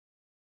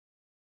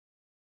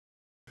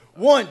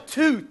1,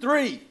 2,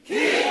 3.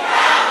 Keep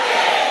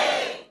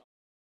healthy!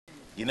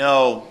 You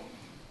know,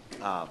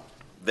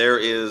 there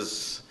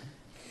is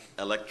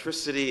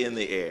electricity in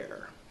the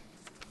air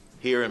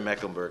here in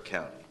Mecklenburg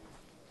County.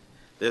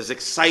 There's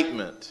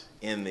excitement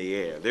in the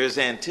air. There's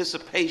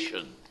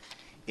anticipation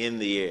in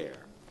the air.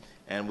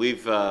 And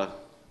we've,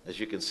 as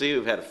you can see,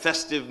 we've had a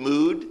festive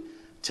mood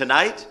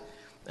tonight,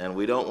 and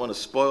we don't want to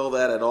spoil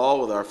that at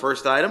all with our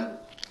first item.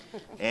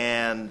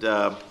 And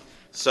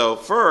so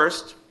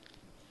first,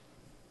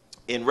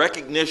 in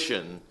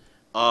recognition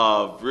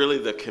of really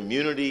the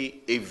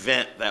community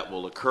event that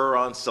will occur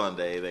on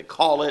Sunday, they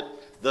call it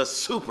the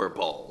Super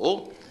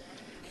Bowl,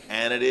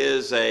 and it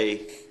is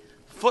a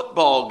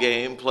football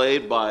game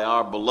played by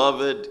our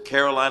beloved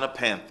Carolina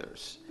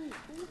Panthers.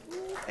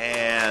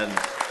 And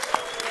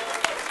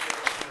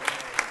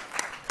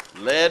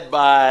led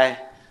by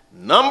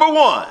number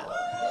 1,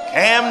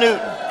 Cam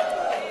Newton.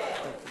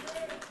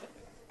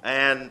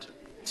 And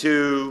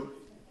to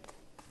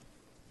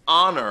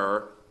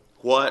honor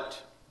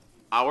what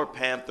our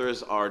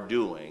Panthers are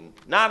doing,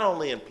 not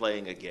only in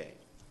playing a game,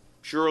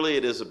 surely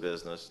it is a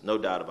business, no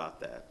doubt about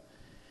that,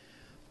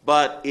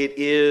 but it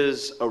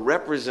is a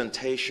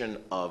representation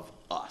of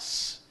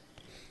us.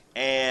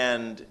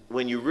 And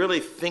when you really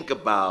think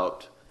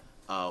about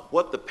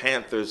what the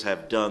Panthers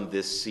have done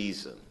this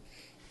season,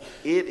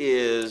 it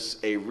is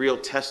a real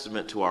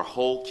testament to our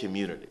whole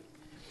community.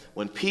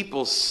 When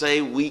people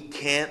say we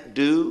can't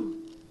do,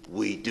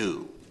 we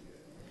do.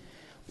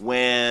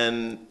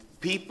 When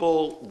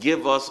people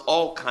give us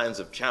all kinds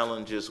of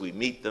challenges, we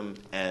meet them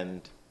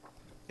and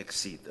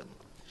exceed them.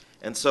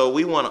 And so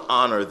we want to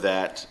honor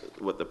that,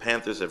 what the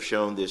Panthers have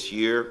shown this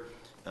year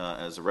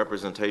as a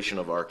representation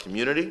of our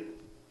community.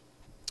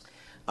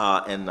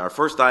 And our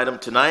first item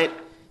tonight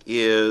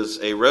is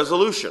a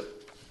resolution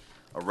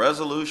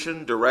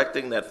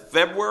directing that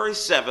February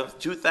 7th,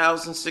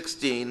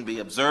 2016 be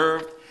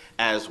observed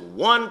as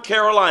One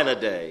Carolina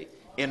Day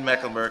in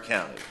Mecklenburg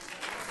County.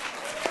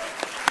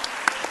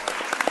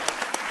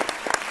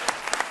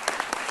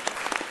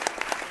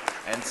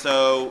 And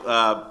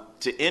so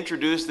to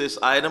introduce this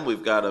item,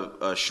 we've got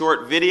a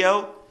short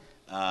video,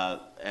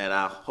 and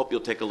I hope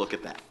you'll take a look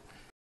at that.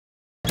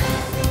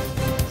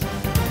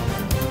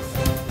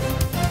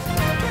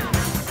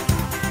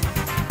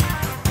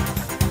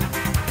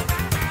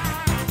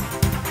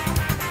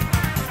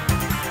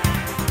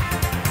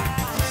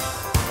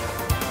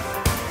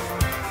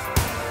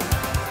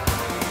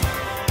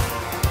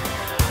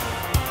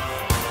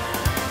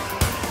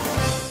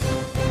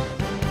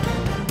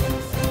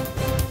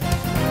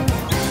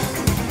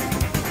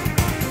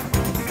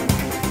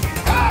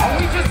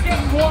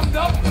 Warmed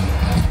up?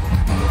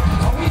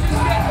 Are we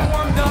just getting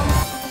warmed up?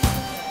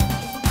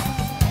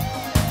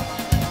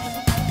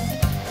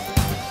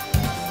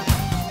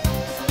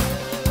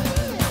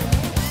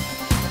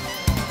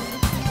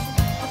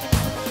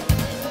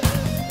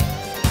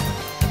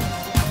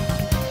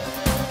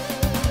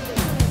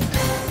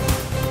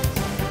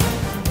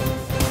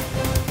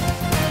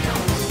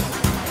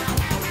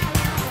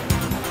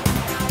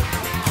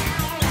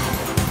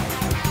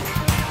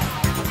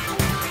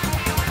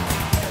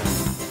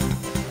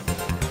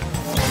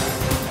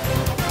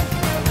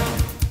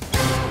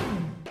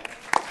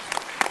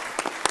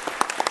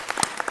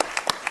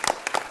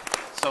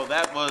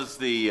 That was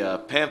the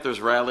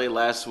Panthers rally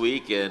last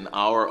week in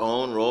our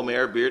own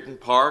Romare Bearden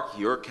Park,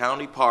 your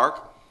county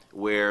park,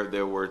 where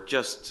there were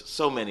just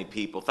so many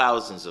people,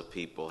 thousands of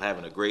people,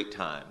 having a great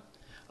time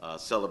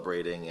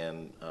celebrating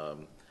and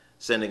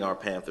sending our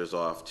Panthers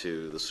off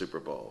to the Super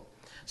Bowl.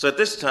 So at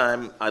this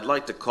time, I'd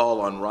like to call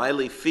on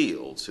Riley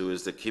Fields, who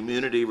is the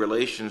Community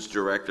Relations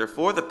Director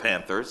for the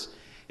Panthers,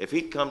 if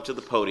he'd come to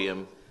the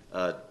podium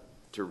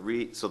to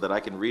read, so that I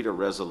can read a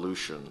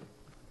resolution.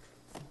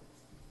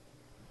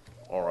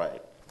 All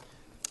right.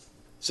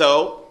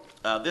 So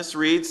this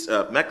reads,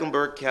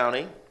 Mecklenburg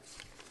County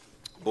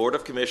Board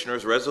of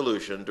Commissioners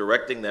resolution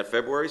directing that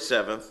February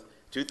 7th,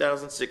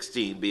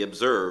 2016 be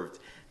observed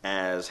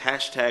as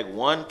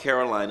 #One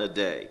Carolina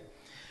Day.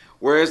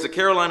 Whereas the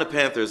Carolina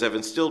Panthers have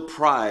instilled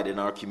pride in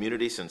our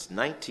community since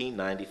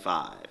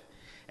 1995,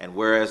 and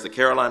whereas the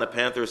Carolina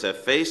Panthers have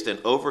faced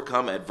and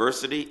overcome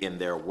adversity in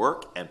their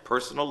work and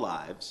personal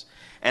lives,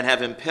 and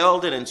have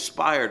impelled and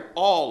inspired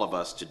all of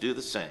us to do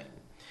the same,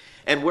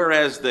 and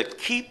whereas the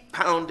keep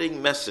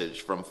pounding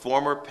message from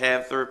former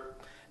Panther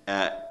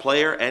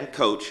player and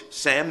coach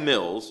Sam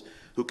Mills,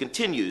 who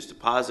continues to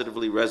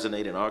positively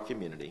resonate in our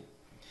community,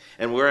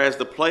 and whereas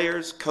the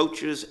players,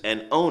 coaches,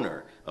 and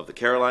owner of the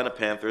Carolina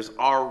Panthers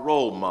are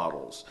role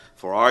models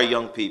for our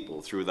young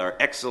people through their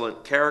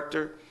excellent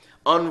character,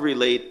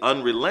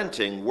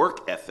 unrelenting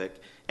work ethic,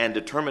 and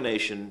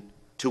determination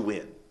to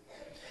win.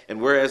 And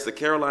whereas the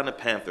Carolina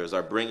Panthers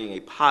are bringing a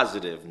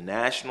positive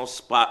national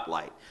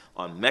spotlight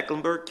on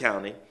Mecklenburg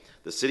County,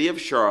 the city of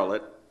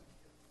Charlotte,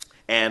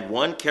 and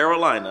One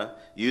Carolina,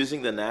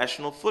 using the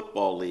National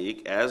Football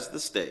League as the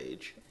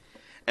stage,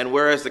 and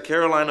whereas the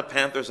Carolina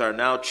Panthers are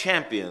now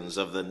champions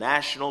of the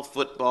National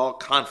Football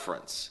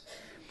Conference,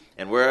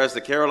 And whereas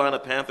the Carolina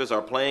Panthers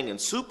are playing in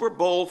Super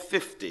Bowl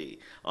 50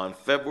 on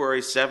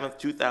February 7th,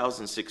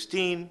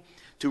 2016,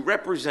 to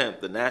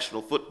represent the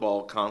National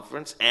Football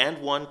Conference and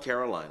One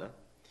Carolina,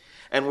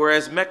 and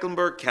whereas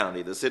Mecklenburg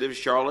County, the city of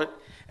Charlotte,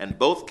 and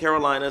both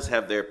Carolinas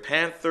have their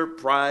Panther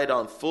Pride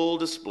on full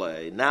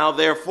display, now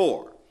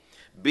therefore,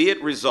 be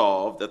it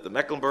resolved that the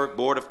Mecklenburg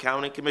Board of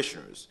County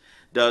Commissioners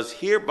does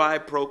hereby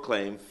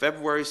proclaim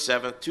February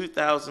 7th,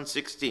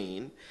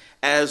 2016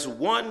 as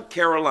One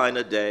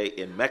Carolina Day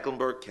in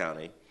Mecklenburg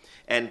County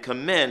and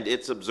commend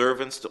its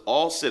observance to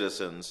all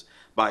citizens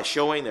by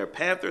showing their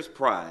Panthers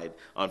Pride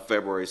on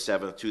February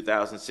 7th,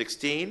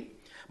 2016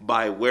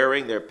 by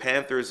wearing their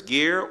Panthers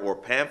gear or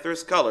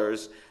Panthers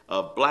colors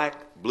of black,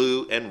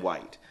 blue, and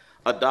white.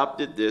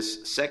 Adopted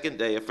this second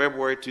day of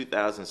February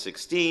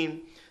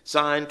 2016.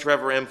 Signed,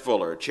 Trevor M.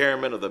 Fuller,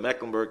 Chairman of the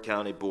Mecklenburg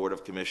County Board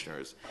of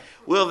Commissioners.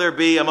 Will there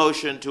be a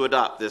motion to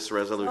adopt this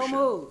resolution?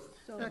 So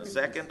moved. And a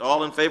second.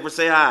 All in favor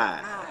say aye.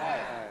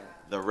 Aye.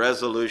 The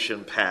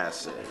resolution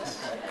passes.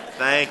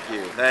 Thank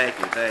you, thank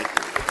you, thank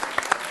you.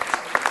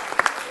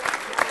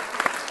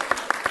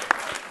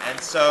 And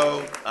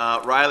so,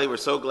 Riley, we're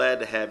so glad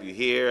to have you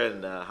here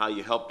and how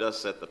you helped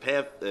us at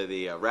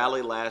the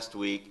rally last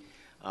week.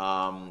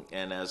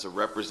 And as a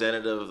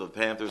representative of the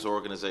Panthers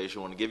organization,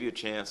 I want to give you a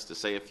chance to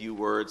say a few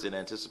words in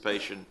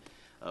anticipation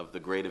of the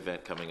great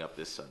event coming up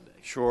this Sunday.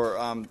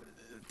 Sure.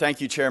 Thank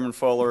you, Chairman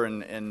Fuller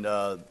and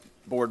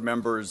board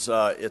members.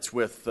 It's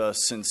with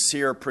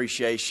sincere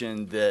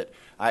appreciation that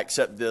I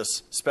accept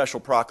this special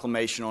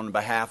proclamation on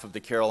behalf of the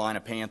Carolina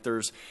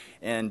Panthers.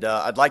 And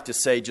I'd like to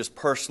say just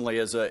personally,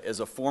 as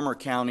a former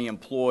county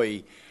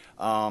employee,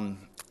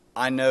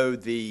 I know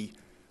the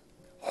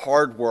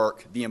hard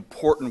work, the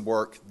important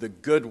work, the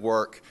good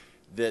work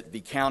that the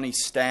county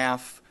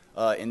staff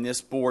and this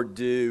board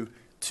do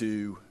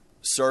to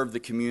serve the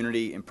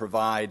community and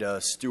provide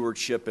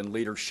stewardship and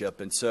leadership.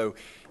 And so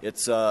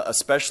it's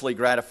especially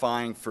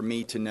gratifying for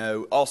me to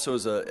know, also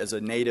as a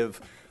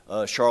native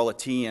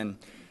Charlottean,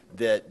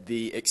 that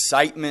the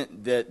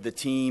excitement that the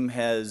team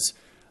has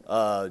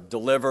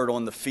delivered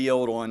on the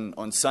field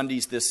on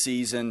Sundays this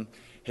season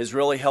has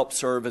really helped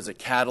serve as a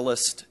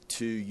catalyst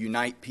to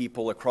unite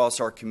people across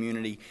our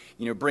community,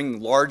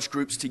 bringing large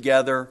groups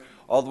together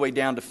all the way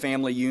down to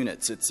family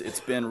units. It's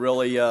been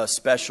really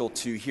special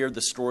to hear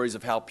the stories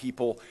of how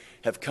people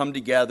have come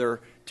together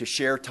to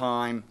share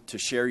time, to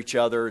share each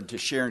other, and to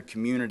share in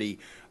community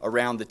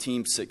around the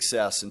team's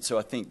success. And so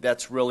I think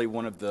that's really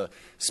one of the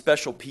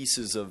special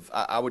pieces of,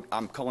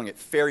 I'm calling it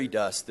fairy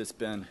dust, that's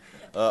been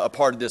a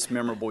part of this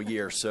memorable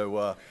year.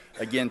 So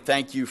again,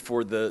 thank you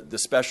for the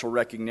special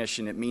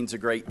recognition. It means a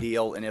great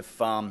deal. And if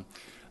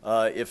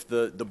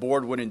the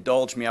board would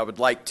indulge me, I would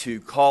like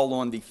to call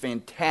on the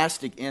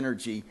fantastic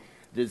energy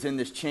that is in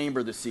this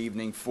chamber this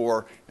evening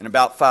for, in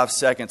about 5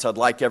 seconds, I'd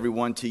like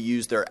everyone to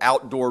use their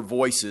outdoor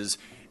voices.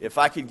 If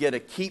I could get a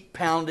keep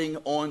pounding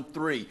on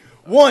 3.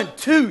 1,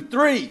 2,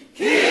 3.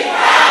 Keep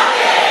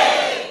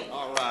pounding!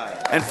 All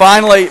right. And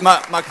finally,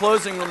 my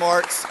closing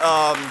remarks.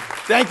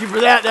 Thank you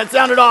for that. That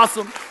sounded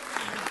awesome.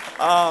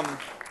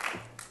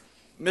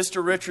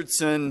 Mr.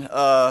 Richardson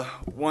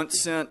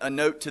once sent a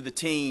note to the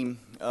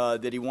team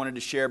that he wanted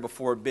to share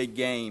before a big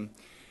game.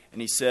 And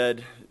he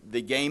said,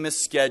 the game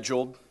is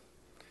scheduled.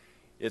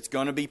 It's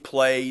going to be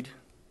played.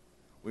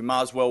 We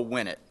might as well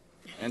win it.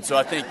 And so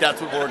I think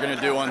that's what we're going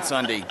to do on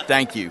Sunday.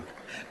 Thank you.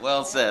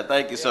 Well said.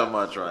 Thank you so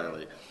much,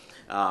 Riley.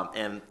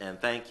 And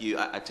thank you.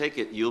 I take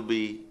it you'll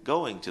be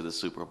going to the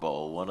Super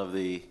Bowl, one of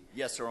the...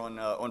 Yes, sir,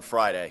 on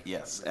Friday.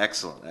 Yes,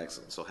 excellent,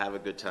 excellent. So have a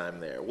good time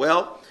there.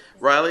 Well,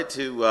 Riley,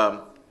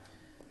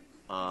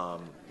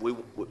 we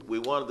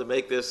wanted to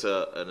make this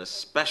a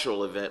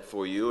special event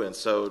for you, and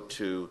so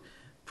to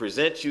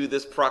present you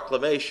this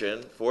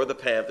proclamation for the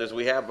Panthers,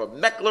 we have a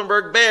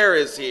Mecklenburg Bear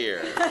is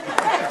here.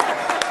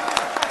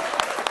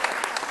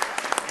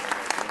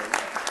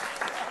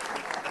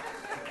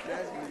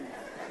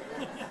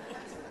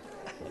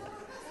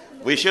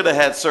 We should have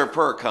had Sir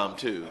Purr come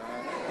too.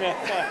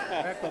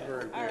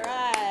 Mecklenburg. All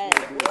right.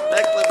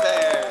 Mecklenburg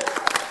Bear.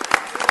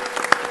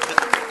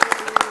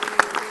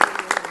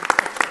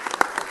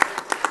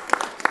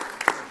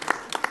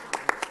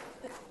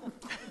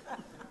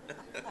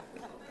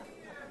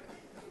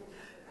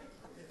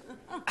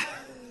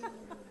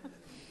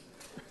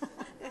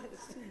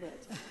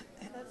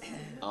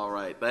 All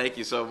right. Thank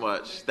you so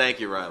much. Thank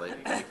you, Riley.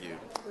 Thank you.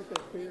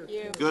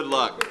 Good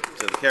luck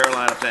to the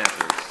Carolina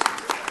Panthers.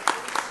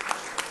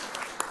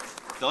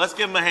 So let's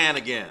give them a hand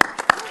again.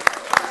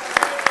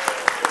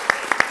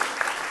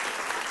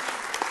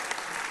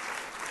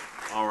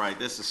 All right,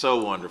 this is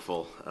so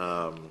wonderful.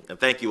 And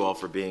thank you all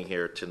for being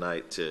here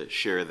tonight to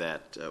share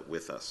that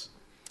with us.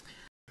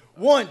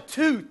 1,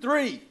 2,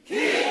 3. Keep